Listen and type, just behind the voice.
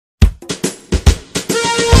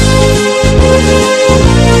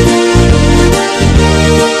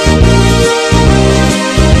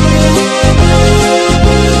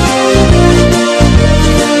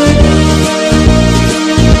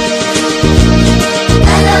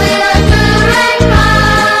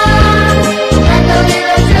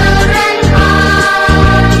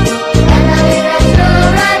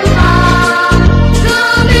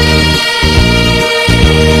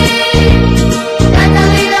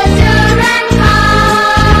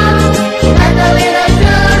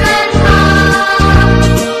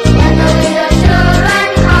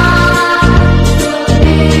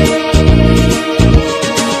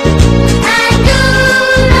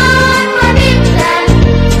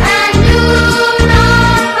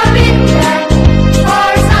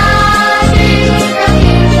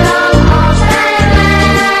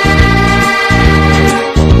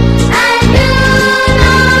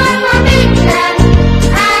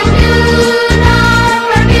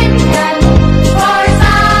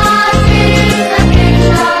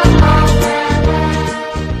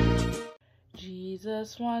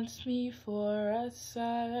me for a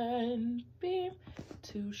sunbeam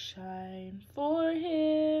to shine for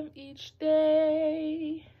him each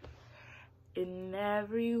day. In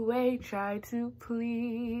every way try to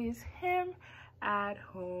please him, at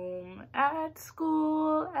home, at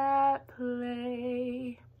school, at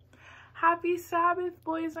play. Happy Sabbath,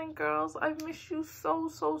 boys and girls. I've missed you so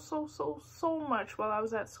much while I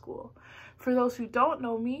was at school. For those who don't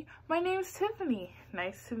know me, my name is Tiffany.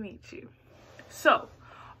 Nice to meet you. So,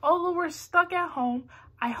 although we're stuck at home,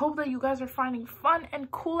 I hope that you guys are finding fun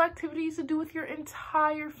and cool activities to do with your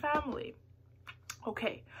entire family.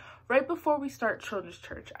 Okay, right before we start Children's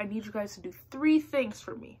Church, I need you guys to do 3 things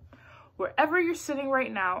for me. Wherever you're sitting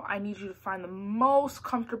right now, I need you to find the most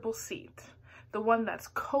comfortable seat, the one that's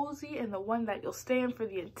cozy and the one that you'll stay in for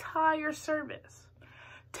the entire service.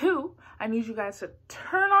 2, I need you guys to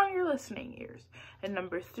turn on your listening ears. And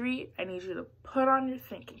number 3, I need you to put on your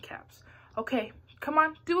thinking caps. Okay, come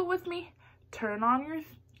on, do it with me. Turn on your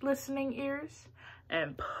listening ears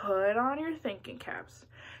and put on your thinking caps.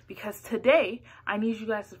 Because today, I need you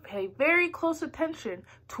guys to pay very close attention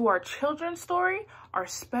to our children's story, our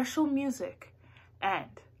special music,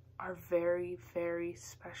 and our very, very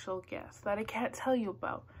special guest that I can't tell you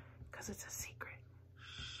about because it's a secret.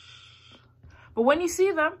 Shh. But when you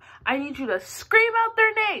see them, I need you to scream out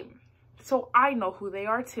their name so I know who they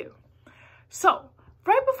are too. So,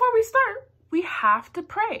 right before we start, we have to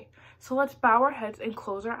pray. So let's bow our heads and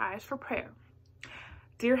close our eyes for prayer.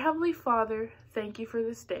 Dear Heavenly Father, thank you for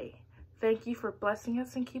this day. Thank you for blessing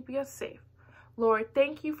us and keeping us safe. Lord,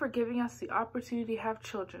 thank you for giving us the opportunity to have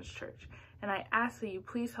Children's Church. And I ask that you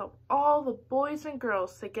please help all the boys and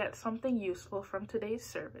girls to get something useful from today's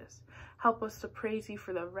service. Help us to praise you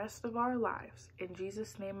for the rest of our lives. In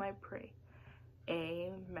Jesus' name I pray.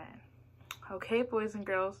 Amen. Okay, boys and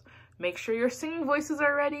girls, make sure your singing voices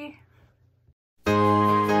are ready.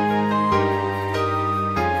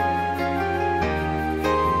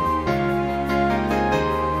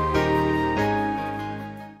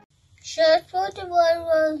 Search for the Lord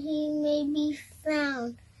while he may be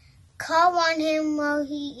found. Call on him while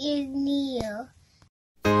he is near.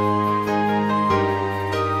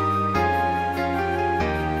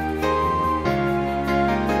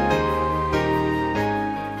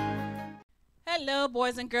 Hello,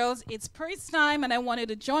 boys and girls. It's praise time, and I wanted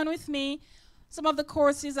to join with me. Some of the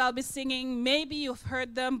choruses I'll be singing, maybe you've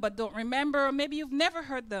heard them but don't remember, or maybe you've never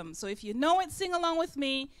heard them. So if you know it, sing along with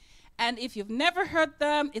me. And if you've never heard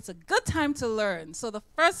them, it's a good time to learn. So the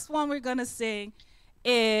first one we're going to sing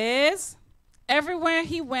is Everywhere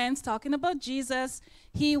He Went, talking about Jesus,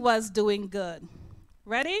 He was doing good.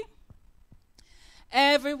 Ready?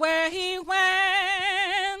 Everywhere He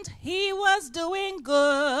went, He was doing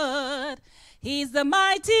good. He's the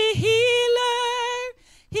mighty healer.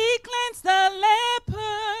 He cleansed the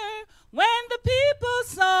leper. When the people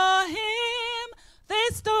saw him, they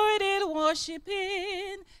started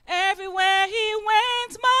worshiping. Everywhere he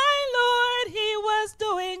went, my Lord, he was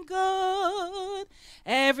doing good.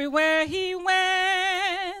 Everywhere he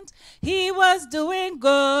went, he was doing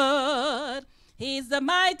good. He's the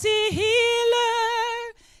mighty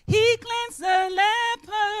healer. He cleansed the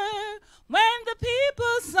leper. When the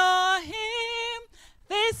people saw him,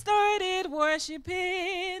 they started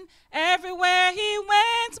worshiping. Everywhere he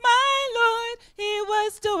went, my Lord, he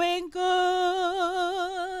was doing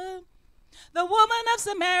good. The woman of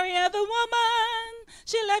Samaria, the woman,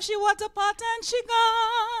 she left she water pot and she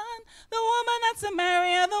gone. The woman at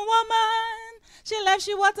Samaria, the woman, she left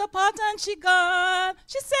she water pot and she gone.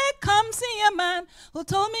 She said, come see a man who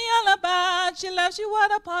told me all about. She left she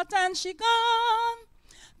water pot and she gone.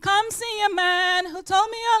 Come see a man who told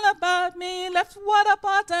me all about me, left water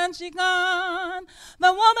pot and she gone.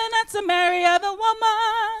 The woman at Samaria, the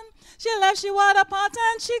woman, she left she water pot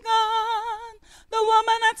and she gone. The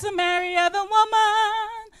woman at Samaria, the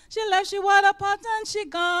woman, she left she water pot and she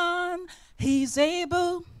gone. He's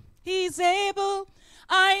able,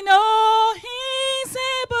 I know he's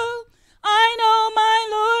able. I know my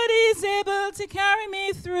Lord is able to carry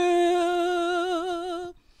me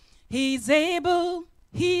through. He's able,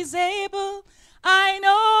 I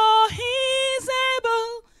know he's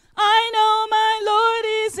able. I know my Lord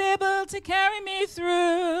is able to carry me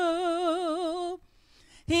through.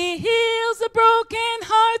 He heals the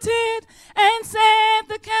brokenhearted and set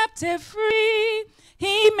the captive free.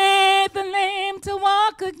 He made the lame to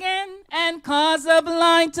walk again and cause the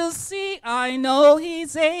blind to see. I know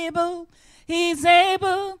he's able. I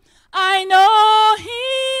know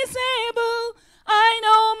he's able. I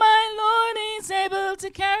know my Lord is able to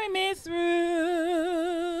carry me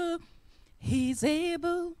through. He's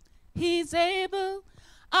able.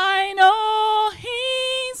 I know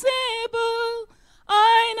he's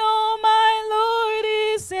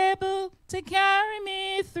to carry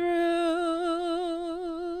me through.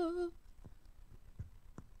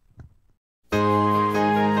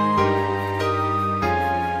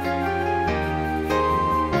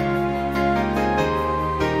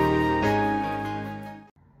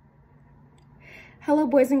 Hello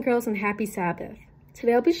boys and girls and happy Sabbath.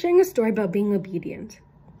 Today I'll be sharing a story about being obedient.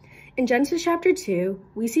 In Genesis chapter 2,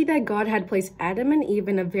 we see that God had placed Adam and Eve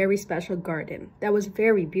in a very special garden that was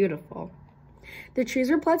very beautiful. The trees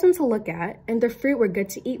were pleasant to look at and the fruit were good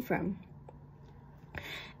to eat from.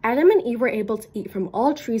 Adam and Eve were able to eat from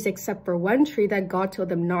all trees except for one tree that God told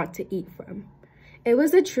them not to eat from. It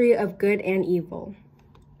was the tree of good and evil.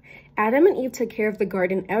 Adam and Eve took care of the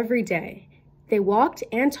garden every day. They walked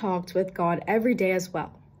and talked with God every day as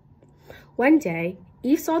well. One day,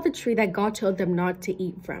 Eve saw the tree that God told them not to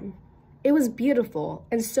eat from. It was beautiful,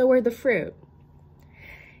 and so were the fruit.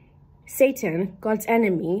 Satan, God's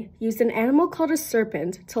enemy, used an animal called a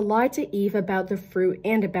serpent to lie to Eve about the fruit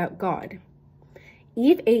and about God.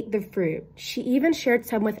 Eve ate the fruit. She even shared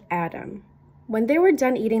some with Adam. When they were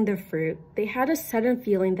done eating the fruit, they had a sudden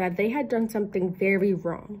feeling that they had done something very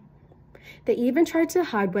wrong. They even tried to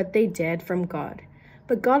hide what they did from God,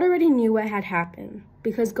 but God already knew what had happened,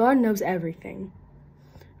 because God knows everything.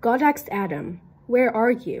 God asked Adam, "Where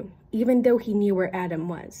are you?" even though he knew where Adam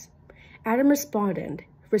was. Adam responded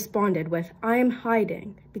with, "I am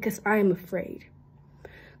hiding because I am afraid."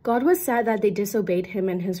 God was sad that they disobeyed him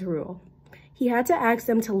and his rule. He had to ask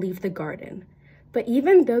them to leave the garden. But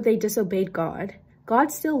even though they disobeyed God,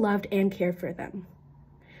 God still loved and cared for them.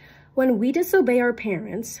 When we disobey our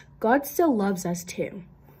parents, God still loves us too.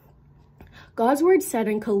 God's word said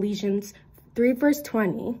in Colossians 3 verse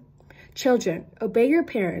 20, "Children, obey your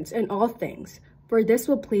parents in all things, for this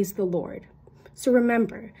will please the Lord." So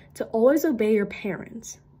remember to always obey your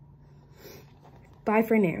parents. Bye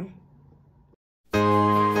for now.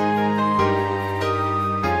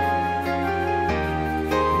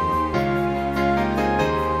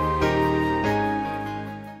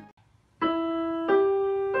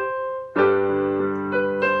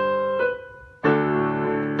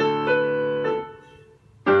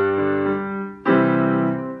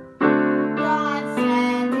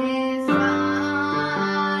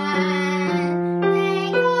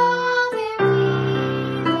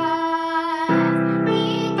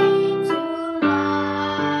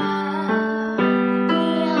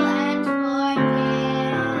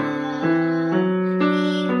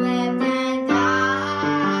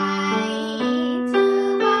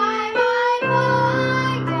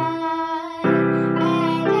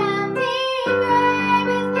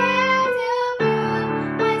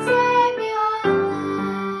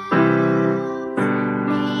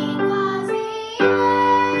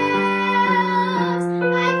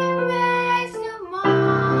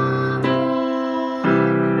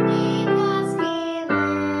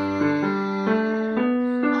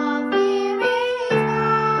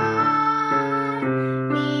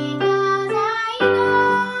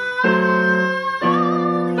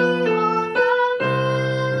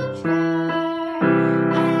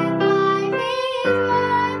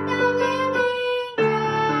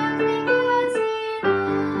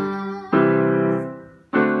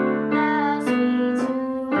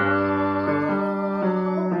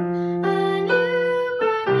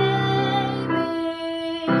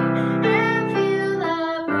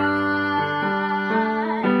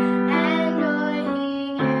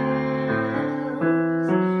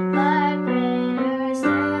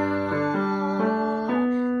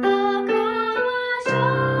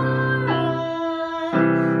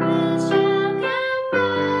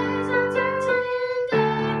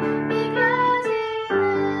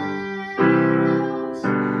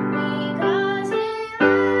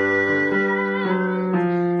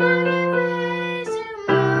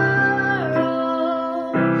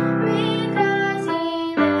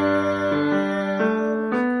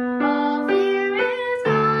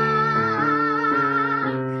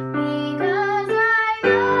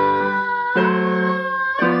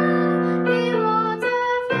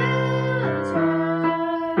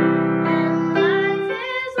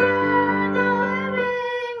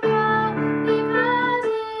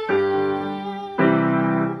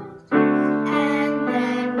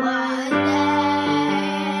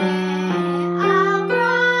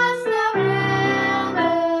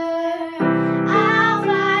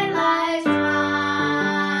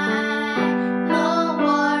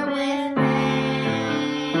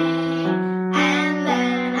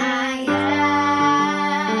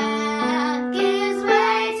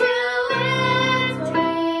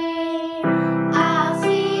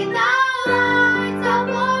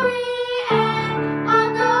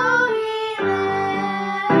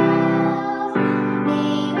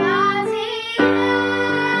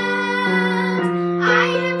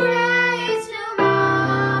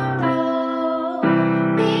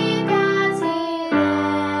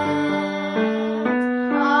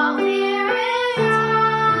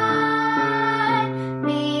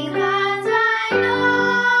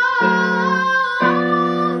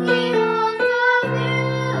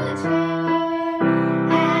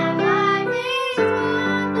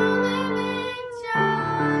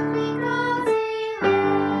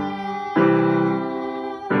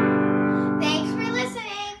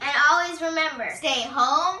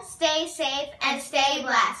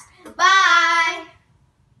 blessed. Bye!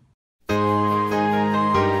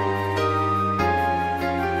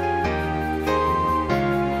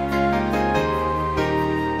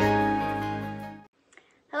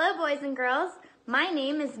 Hello, boys and girls. My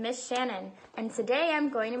name is Miss Shannon, and today I'm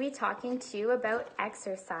going to be talking to you about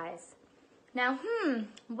exercise. Now,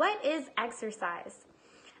 what is exercise?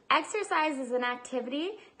 Exercise is an activity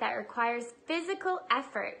that requires physical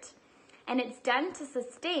effort, and it's done to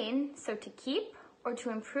sustain, so to keep or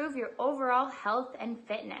to improve your overall health and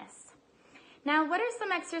fitness. Now, what are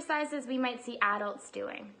some exercises we might see adults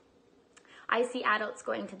doing? I see adults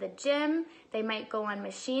going to the gym. They might go on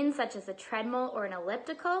machines such as a treadmill or an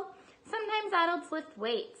elliptical. Sometimes adults lift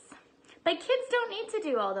weights. But kids don't need to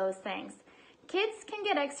do all those things. Kids can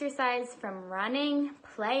get exercise from running,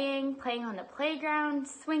 playing on the playground,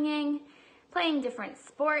 swinging, playing different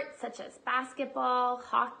sports such as basketball,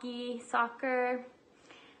 hockey, soccer.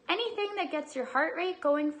 Anything that gets your heart rate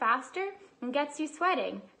going faster and gets you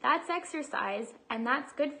sweating, that's exercise, and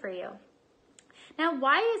that's good for you. Now,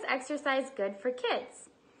 why is exercise good for kids?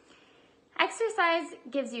 Exercise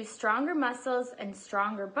gives you stronger muscles and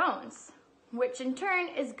stronger bones, which in turn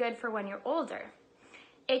is good for when you're older.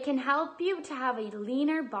 It can help you to have a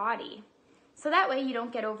leaner body, so that way you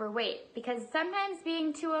don't get overweight, because sometimes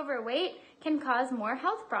being too overweight can cause more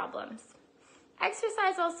health problems.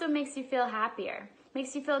 Exercise also makes you feel happier,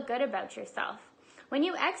 makes you feel good about yourself. When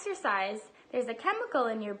you exercise, there's a chemical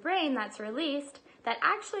in your brain that's released that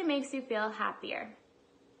actually makes you feel happier.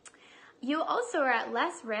 You also are at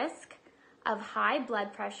less risk of high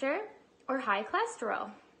blood pressure or high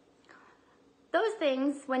cholesterol. Those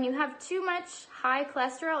things, when you have too much high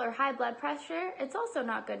cholesterol or high blood pressure, it's also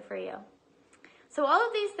not good for you. So all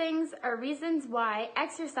of these things are reasons why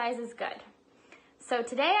exercise is good. So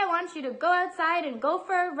today I want you to go outside and go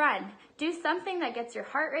for a run. Do something that gets your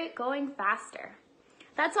heart rate going faster.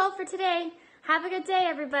 That's all for today. Have a good day,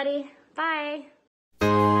 everybody. Bye.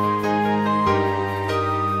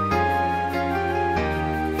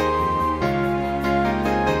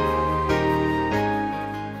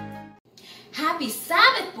 Happy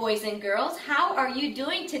Sabbath, boys and girls. How are you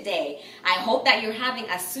doing today? I hope that you're having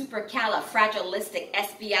a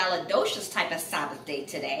supercalifragilisticexpialidocious type of Sabbath day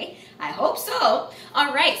today. I hope so.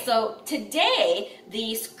 All right, so today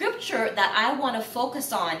the scripture that I want to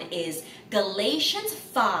focus on is Galatians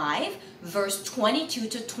 5, verse 22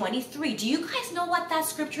 to 23. Do you guys know what that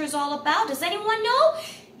scripture is all about? Does anyone know?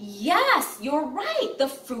 Yes, you're right. The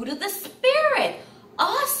fruit of the Spirit.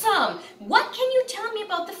 Awesome. What can you tell me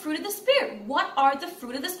about the fruit of the Spirit? What are the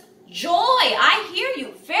fruit of the Spirit? Joy. I hear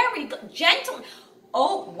you. Very good. Gentle.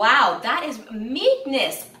 Oh, wow. That is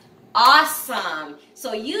meekness. Awesome.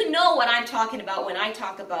 So you know what I'm talking about when I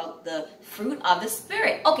talk about the fruit of the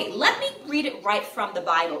Spirit. Okay, let me read it right from the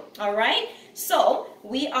Bible. All right. So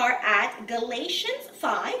we are at Galatians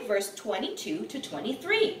 5, verse 22 to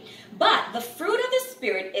 23. But the fruit of the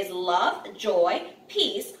Spirit is love, joy,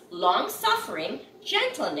 peace, long-suffering,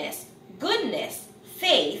 gentleness, goodness,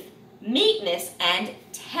 faith, meekness, and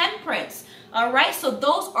temperance. All right, so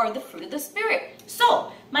those are the fruit of the Spirit.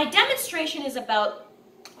 So my demonstration is about,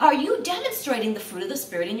 are you demonstrating the fruit of the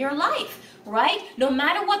Spirit in your life? Right? No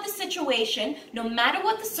matter what the situation, no matter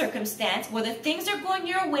what the circumstance, whether things are going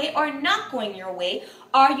your way or not going your way,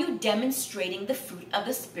 are you demonstrating the fruit of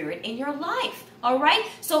the Spirit in your life? All right?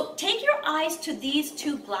 So take your eyes to these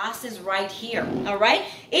two glasses right here. All right?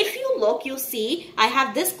 If you look, you'll see I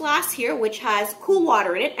have this glass here which has cool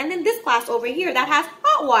water in it, and then this glass over here that has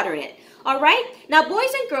hot water in it. All right? Now,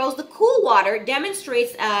 boys and girls, the cool water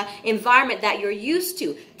demonstrates an environment that you're used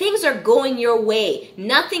to. Things are going your way.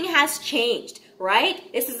 Nothing has changed, right?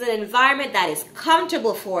 This is an environment that is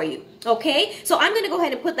comfortable for you. Okay? So I'm going to go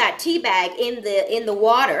ahead and put that tea bag in the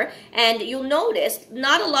water, and you'll notice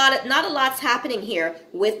not a lot's happening here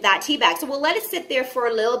with that tea bag. So we'll let it sit there for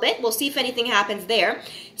a little bit. We'll see if anything happens there.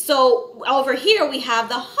 So over here we have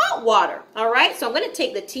the hot water. All right? So I'm going to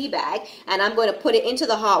take the tea bag and I'm going to put it into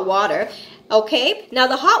the hot water. Okay, now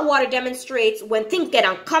the hot water demonstrates when things get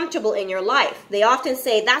uncomfortable in your life. They often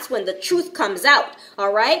say that's when the truth comes out.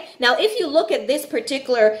 All right. Now, if you look at this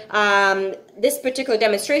particular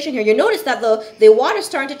demonstration here, you notice that the water is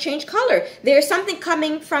starting to change color. There's something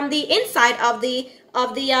coming from the inside of the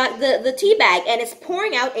tea bag, and it's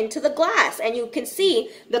pouring out into the glass, and you can see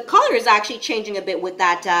the color is actually changing a bit with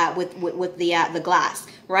that with the glass.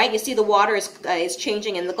 Right? You see the water is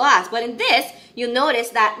changing in the glass, but in this, you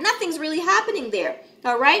notice that nothing's really happening there.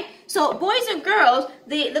 All right? So, boys and girls,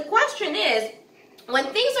 the question is, when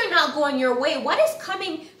things are not going your way, what is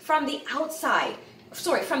coming from the outside?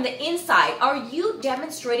 Sorry, from the inside? Are you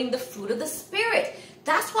demonstrating the fruit of the Spirit?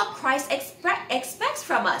 That's what Christ expects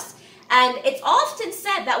from us. And it's often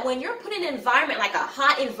said that when you're put in an environment, like a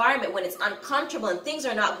hot environment, when it's uncomfortable and things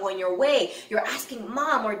are not going your way, you're asking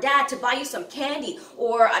mom or dad to buy you some candy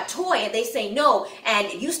or a toy, and they say no,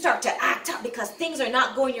 and you start to act up because things are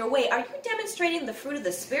not going your way. Are you demonstrating the fruit of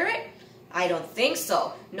the Spirit? I don't think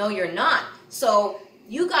so. No, you're not. So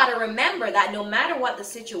you got to remember that no matter what the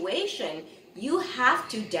situation, you have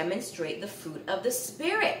to demonstrate the fruit of the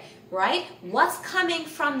Spirit, right? What's coming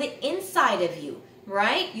from the inside of you?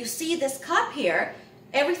 Right? You see this cup here,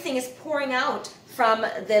 everything is pouring out from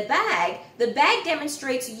the bag. The bag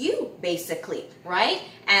demonstrates you, basically, right?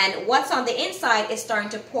 And what's on the inside is starting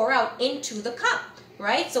to pour out into the cup,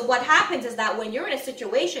 right? So what happens is that when you're in a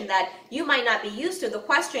situation that you might not be used to, the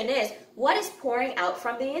question is, what is pouring out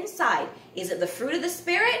from the inside? Is it the fruit of the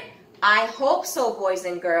Spirit? I hope so, boys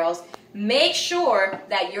and girls. Make sure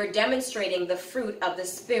that you're demonstrating the fruit of the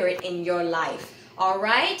Spirit in your life. All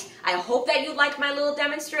right, I hope that you liked my little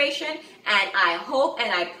demonstration, and I hope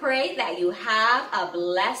and I pray that you have a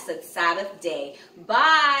blessed Sabbath day.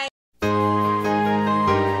 Bye.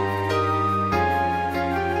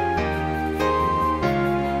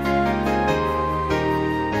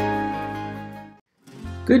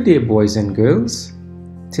 Good day, boys and girls.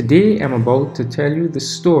 Today I'm about to tell you the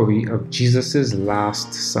story of Jesus'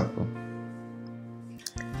 Last Supper.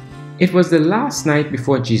 It was the last night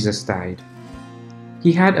before Jesus died.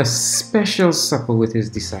 He had a special supper with his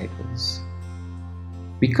disciples.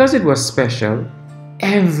 Because it was special,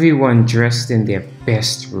 everyone dressed in their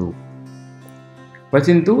best robe. But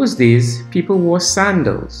in those days, people wore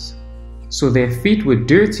sandals, so their feet were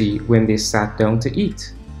dirty when they sat down to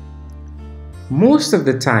eat. Most of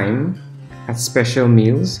the time, at special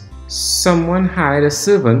meals, someone hired a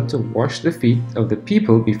servant to wash the feet of the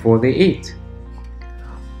people before they ate.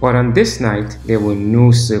 But on this night, there were no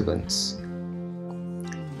servants.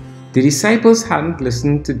 The disciples hadn't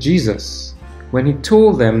listened to Jesus when he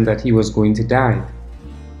told them that he was going to die.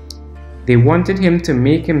 They wanted him to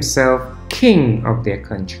make himself king of their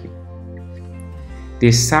country.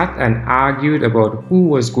 They sat and argued about who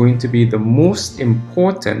was going to be the most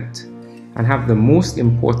important and have the most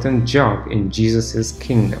important job in Jesus'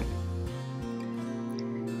 kingdom.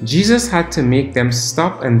 Jesus had to make them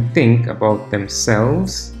stop and think about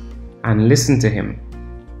themselves and listen to him.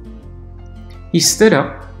 He stood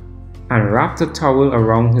up and wrapped a towel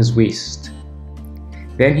around his waist.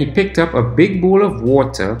 Then he picked up a big bowl of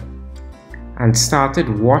water and started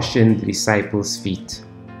washing the disciples' feet.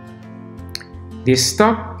 They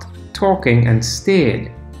stopped talking and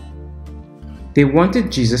stared. They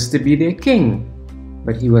wanted Jesus to be their king,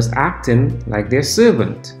 but he was acting like their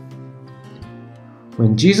servant.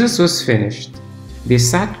 When Jesus was finished, they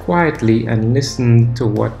sat quietly and listened to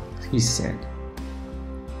what he said.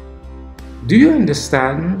 "Do you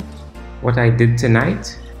understand what I did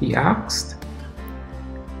tonight?" he asked.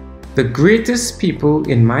 "The greatest people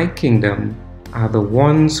in my kingdom are the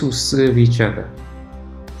ones who serve each other,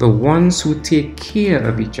 the ones who take care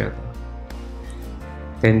of each other."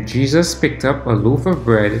 Then Jesus picked up a loaf of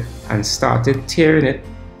bread and started tearing it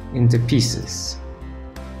into pieces.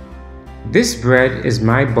 "This bread is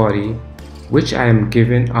my body, which I am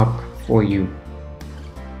giving up for you.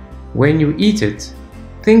 When you eat it,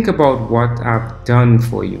 think about what I've done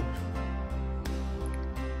for you."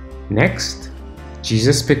 Next,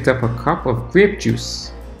 Jesus picked up a cup of grape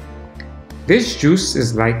juice. "This juice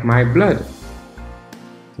is like my blood,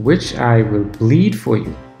 which I will bleed for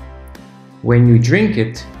you. When you drink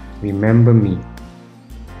it, remember me."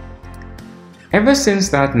 Ever since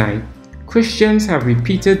that night, Christians have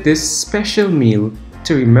repeated this special meal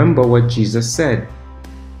to remember what Jesus said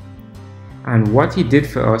and what he did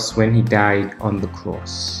for us when he died on the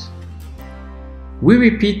cross. We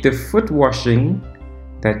repeat the foot washing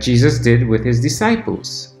that Jesus did with his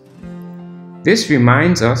disciples. This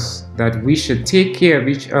reminds us that we should take care of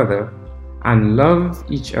each other and love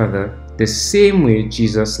each other the same way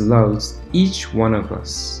Jesus loves each one of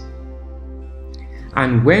us.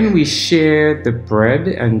 And when we share the bread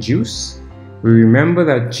and juice, we remember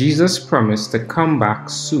that Jesus promised to come back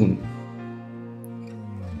soon.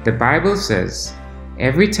 The Bible says,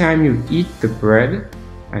 every time you eat the bread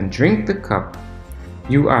and drink the cup,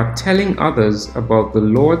 you are telling others about the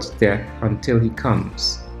Lord's death until he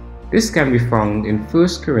comes. This can be found in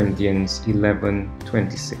 1 Corinthians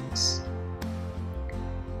 11:26.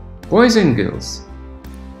 Boys and girls,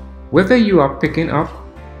 whether you are picking up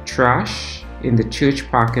trash in the church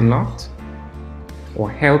parking lot, or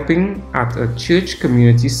helping at a church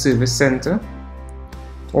community service center,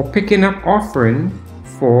 or picking up offering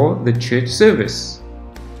for the church service,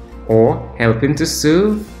 or helping to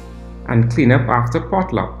serve and clean up after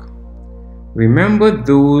potluck. Remember,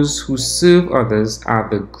 those who serve others are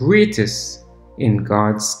the greatest in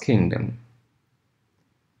God's kingdom.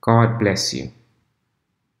 God bless you.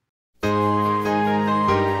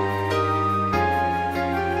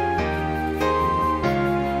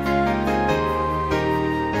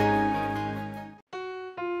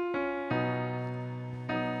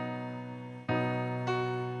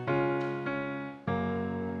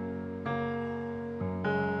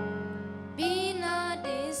 Be not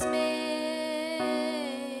dismayed,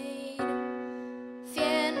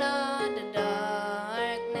 fear not the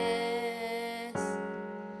darkness.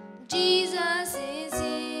 Jesus is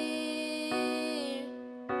here,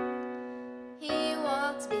 He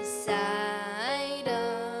walks beside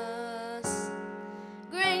us.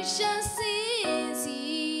 Gracious is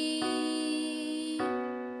He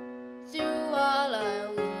through all our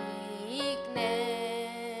weakness.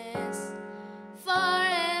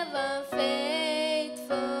 Forever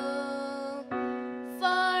faithful,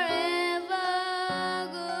 forever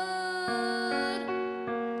good.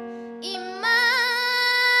 Emmanuel,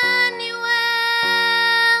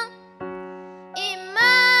 Emmanuel,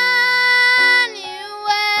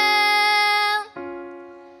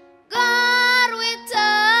 God with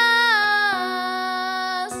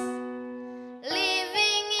us,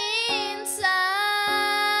 living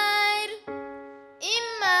inside.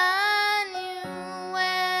 Emmanuel,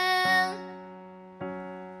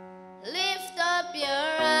 lift up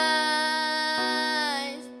your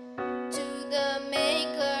eyes to the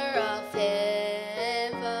Maker of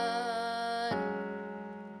heaven.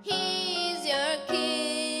 He is your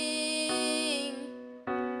King,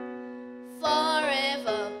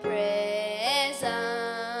 forever present.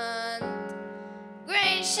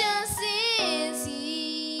 Gracious is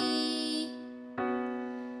He.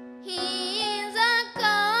 He is a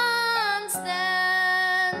constant,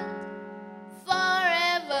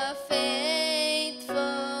 forever faithful,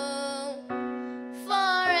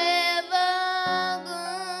 forever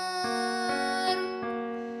good.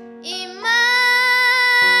 Emmanuel,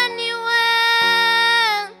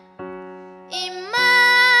 Emmanuel,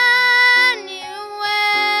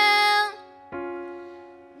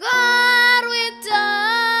 God with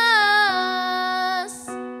us,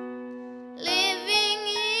 living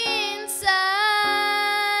inside.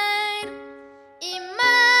 Emmanuel,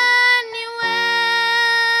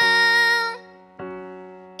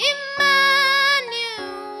 Emmanuel,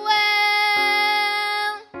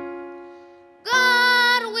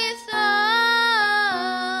 God with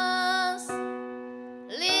us,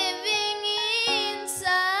 living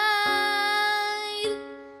inside.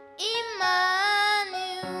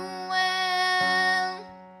 Emmanuel.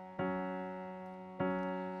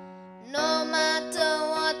 No matter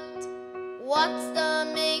what's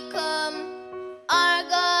the may come, our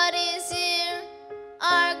God is here.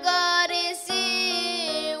 Our God is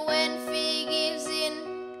here when fear gives in,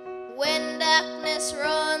 when darkness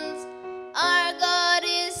runs. Our God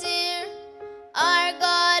is here. Our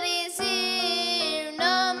God is here.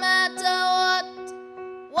 No matter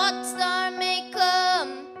what storm may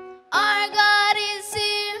come, our God is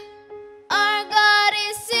here. Our God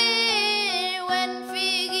is here when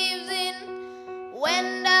fear gives in,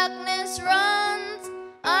 when darkness runs.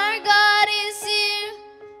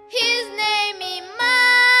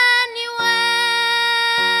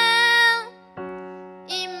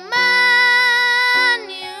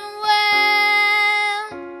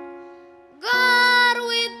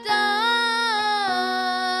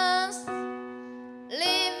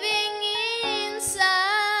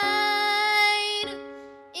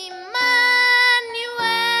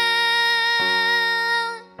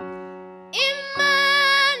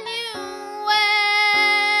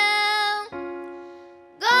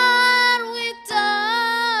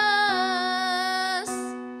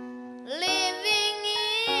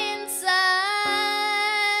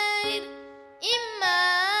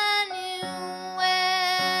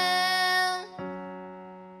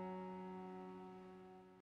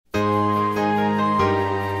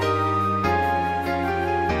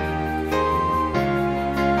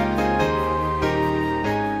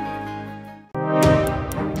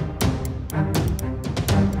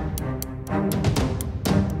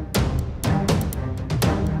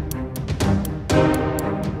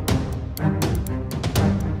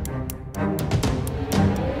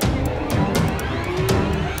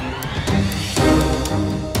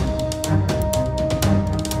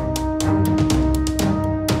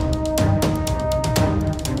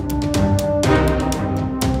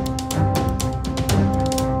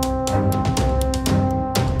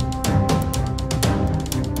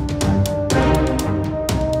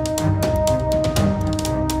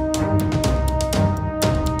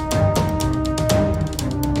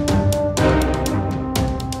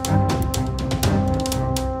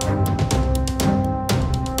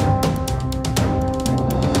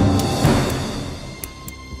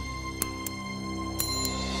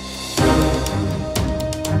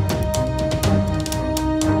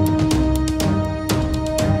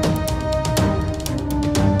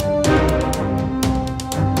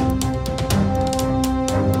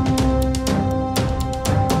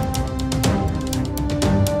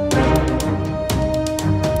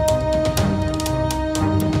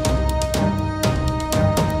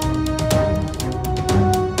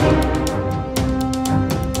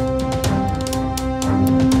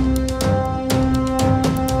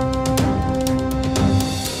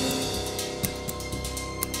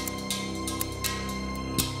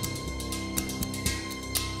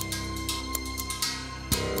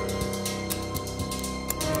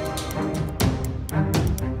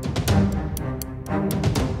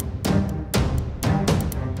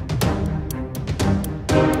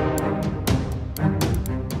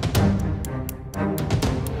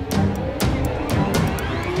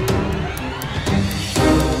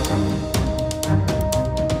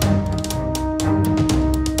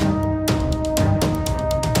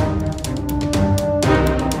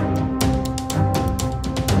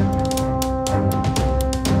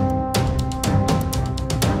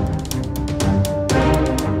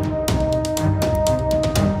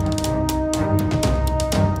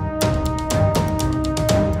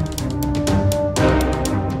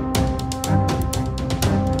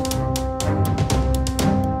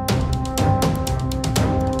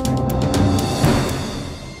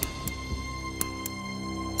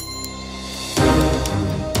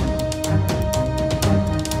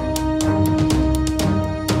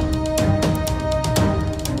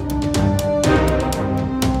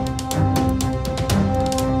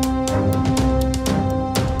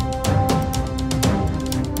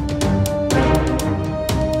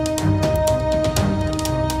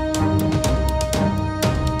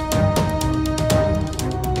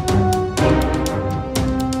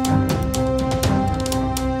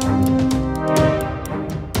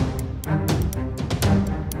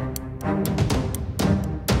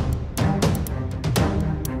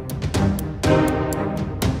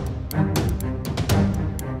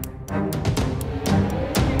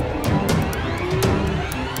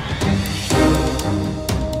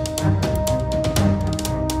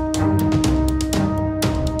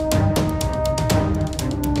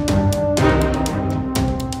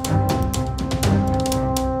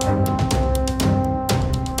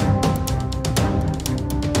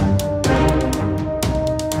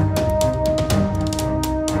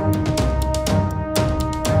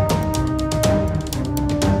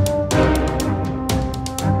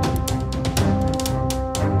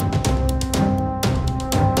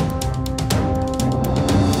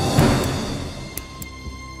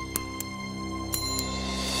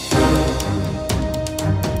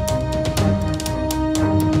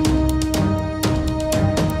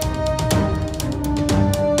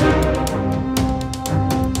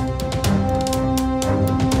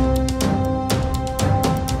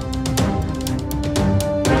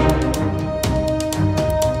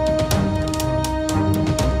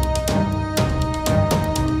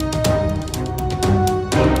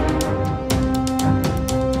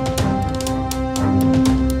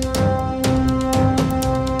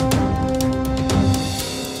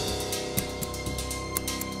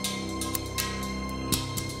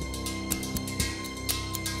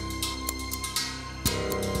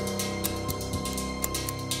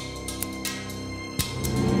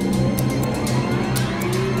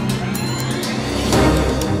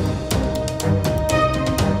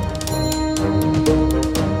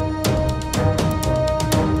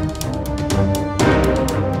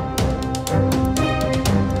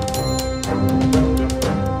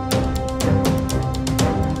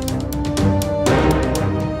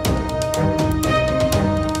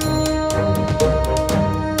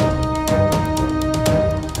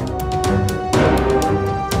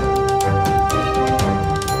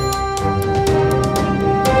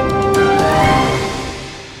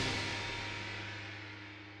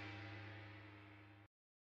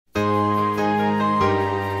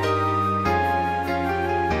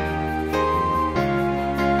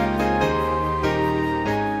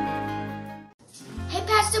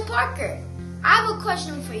 Pastor Parker, I have a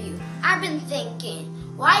question for you. I've been thinking,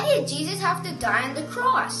 why did Jesus have to die on the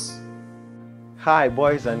cross? Hi,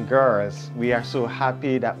 boys and girls. We are so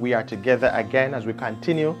happy that we are together again as we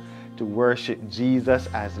continue to worship Jesus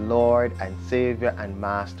as Lord and Savior and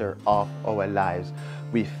Master of our lives.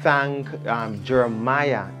 We thank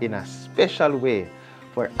Jeremiah in a special way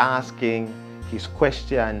for asking his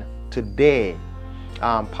question today.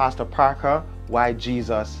 Pastor Parker, why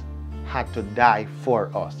Jesus had to die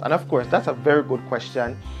for us? And of course, that's a very good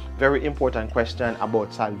question, very important question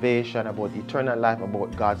about salvation, about eternal life,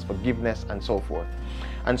 about God's forgiveness, and so forth.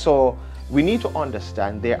 And so we need to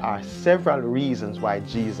understand there are several reasons why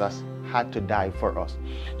Jesus had to die for us.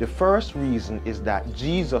 The first reason is that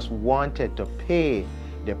Jesus wanted to pay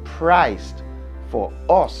the price for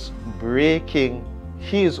us breaking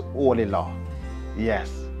his holy law.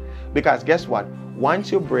 Yes, because guess what?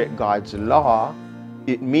 Once you break God's law,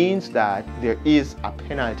 it means that there is a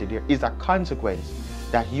penalty, there is a consequence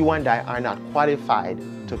that you and I are not qualified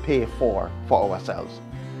to pay for ourselves.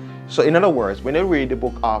 So in other words, when you read the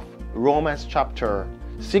book of Romans chapter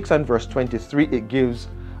 6 and verse 23, it gives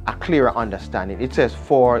a clearer understanding. It says,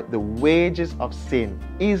 for the wages of sin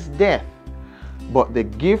is death, but the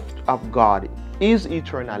gift of God is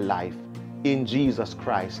eternal life in Jesus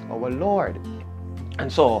Christ our Lord.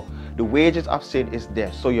 And so the wages of sin is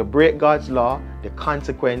death. So you break God's law, the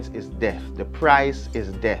consequence is death. The price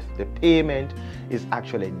is death. The payment is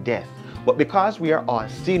actually death. But because we are all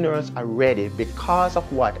sinners already, because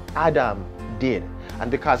of what Adam did, and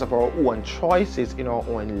because of our own choices in our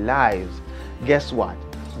own lives, guess what?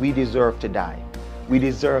 We deserve to die. We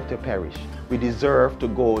deserve to perish. We deserve to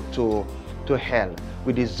go to hell.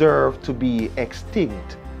 We deserve to be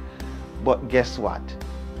extinct. But guess what?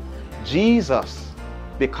 Jesus,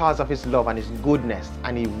 because of his love and his goodness,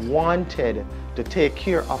 and he wanted to take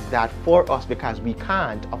care of that for us because we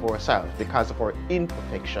can't of ourselves, because of our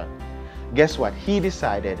imperfection. Guess what? He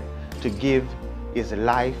decided to give his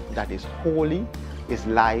life that is holy, his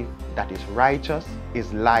life that is righteous,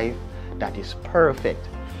 his life that is perfect.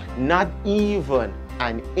 Not even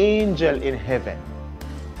an angel in heaven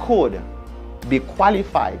could be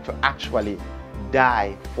qualified to actually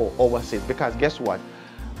die for our sins, because guess what?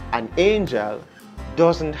 An angel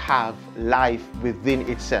doesn't have life within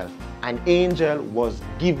itself. An angel was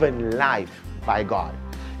given life by God.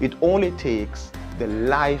 It only takes the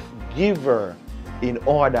life giver in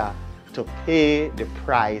order to pay the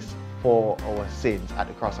price for our sins at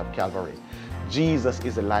the cross of Calvary. Jesus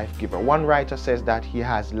is a life giver. One writer says that he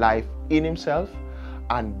has life in himself,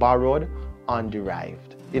 unborrowed,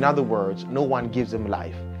 underived. In other words, no one gives him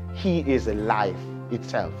life. He is a life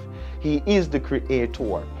itself. He is the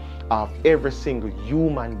creator of every single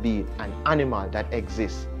human being and animal that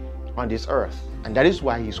exists on this earth. And that is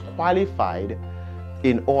why he's qualified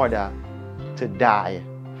in order to die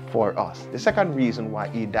for us. The second reason why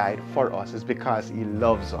he died for us is because he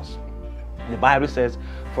loves us. The Bible says,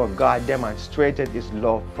 for God demonstrated his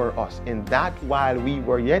love for us, in that while we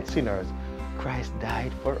were yet sinners, Christ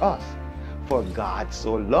died for us. For God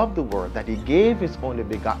so loved the world that he gave his only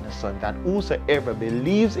begotten Son, that whosoever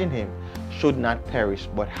believes in him should not perish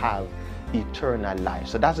but have eternal life.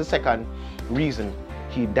 So that's the second reason.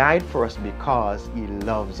 He died for us because he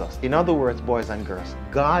loves us. In other words, boys and girls,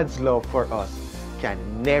 God's love for us can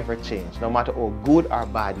never change. No matter how good or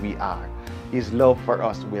bad we are, his love for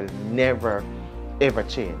us will never ever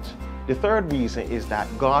change. The third reason is that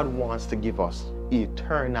God wants to give us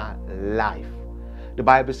eternal life. The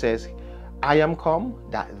Bible says, I am come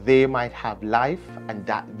that they might have life, and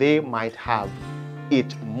that they might have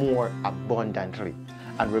it more abundantly.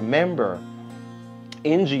 And remember,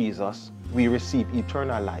 in Jesus we receive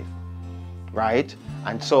eternal life, right?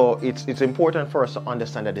 And so it's important for us to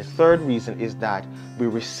understand that the third reason is that we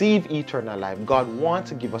receive eternal life. God wants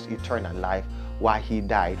to give us eternal life while he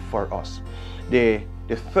died for us. The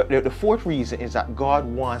fourth reason is that God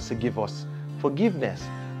wants to give us forgiveness.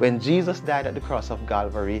 When Jesus died at the cross of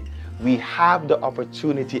Calvary, we have the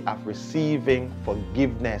opportunity of receiving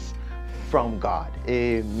forgiveness from God.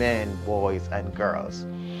 Amen, boys and girls.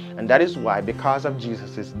 And that is why, because of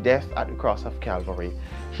Jesus' death at the cross of Calvary,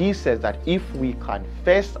 he says that if we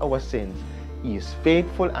confess our sins, he is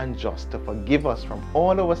faithful and just to forgive us from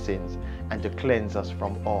all our sins and to cleanse us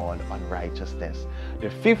from all unrighteousness. The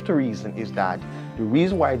fifth reason is that the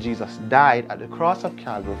reason why Jesus died at the cross of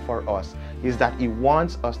Calvary for us is that he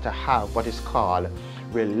wants us to have what is called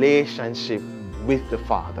relationship with the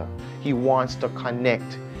Father. He wants to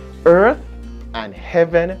connect earth and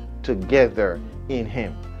heaven together in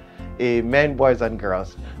him. Amen, boys and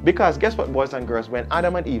girls. Because guess what, boys and girls? When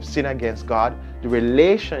Adam and Eve sinned against God, the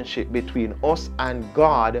relationship between us and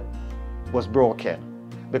God was broken.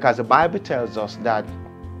 Because the Bible tells us that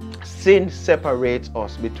sin separates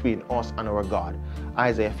us between us and our God.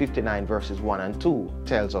 Isaiah 59 verses 1 and 2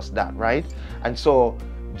 tells us that, right? And so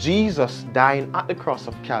Jesus dying at the cross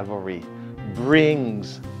of Calvary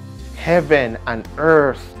brings heaven and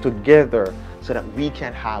earth together so that we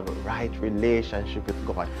can have a right relationship with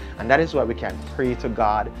God. And that is why we can pray to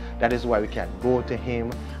God. That is why we can go to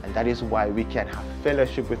Him. And that is why we can have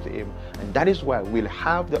fellowship with Him. And that is why we'll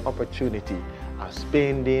have the opportunity of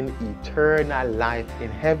spending eternal life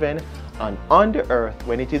in heaven and on the earth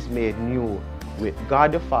when it is made new with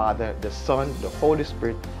God the Father, the Son, the Holy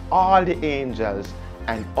Spirit, all the angels,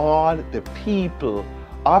 and all the people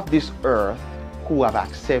of this earth who have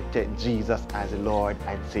accepted Jesus as Lord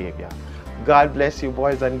and Savior. God bless you,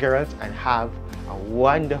 boys and girls, and have a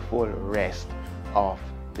wonderful rest of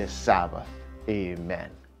the Sabbath. Amen.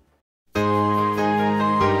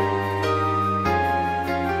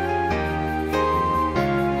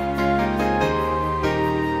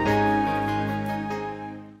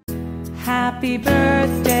 Happy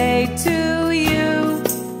birthday to you.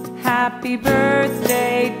 Happy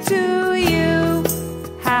birthday to you.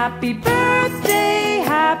 Happy birthday,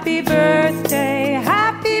 happy birthday,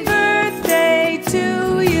 happy birthday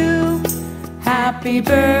to you. Happy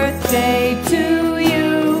birthday to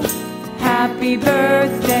you. Happy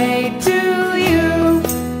birthday to you.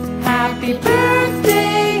 Happy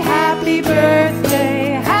birthday, happy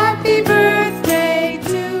birthday, happy birthday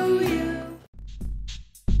to you.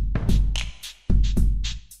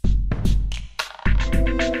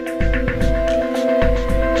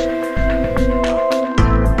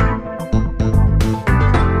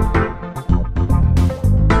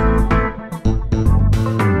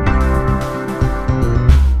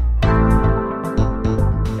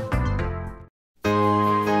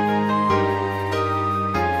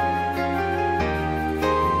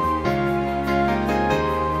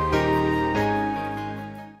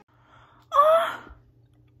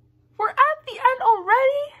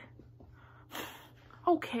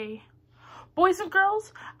 Okay, boys and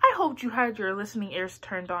girls, I hope you had your listening ears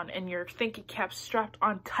turned on and your thinking caps strapped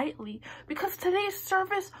on tightly because today's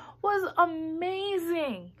service was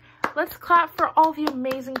amazing. Let's clap for all the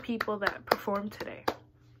amazing people that performed today.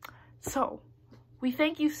 So, we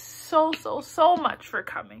thank you so much for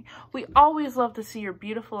coming. We always love to see your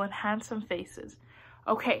beautiful and handsome faces.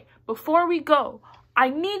 Okay, before we go, I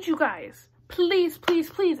need you guys. Please,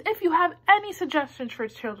 if you have any suggestions for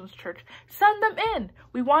Children's Church, send them in.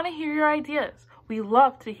 We want to hear your ideas. We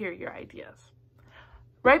love to hear your ideas.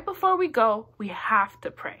 Right before we go, we have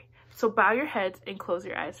to pray. So bow your heads and close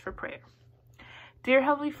your eyes for prayer. Dear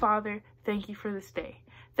Heavenly Father, thank you for this day.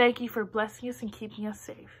 Thank you for blessing us and keeping us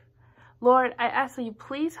safe. Lord, I ask that you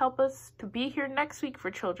please help us to be here next week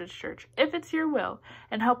for Children's Church, if it's your will,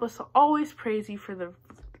 and help us to always praise you for the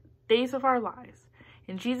days of our lives.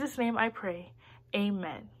 In Jesus' name I pray.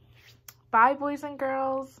 Amen. Bye, boys and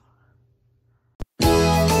girls.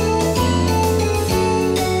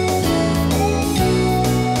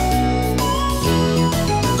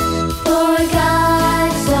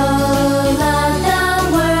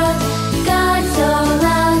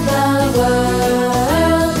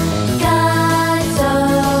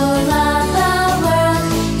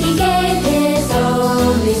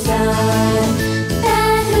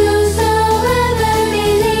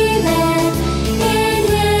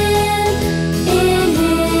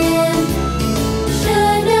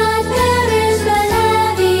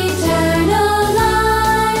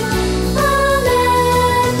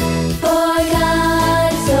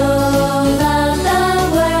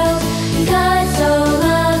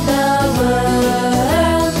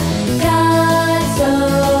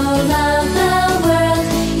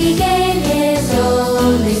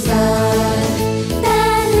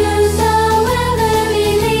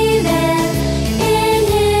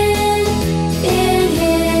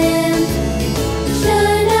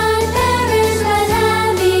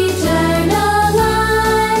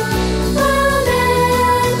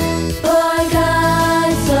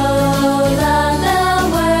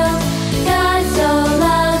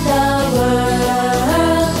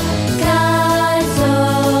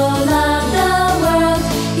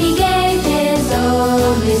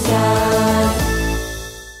 Son.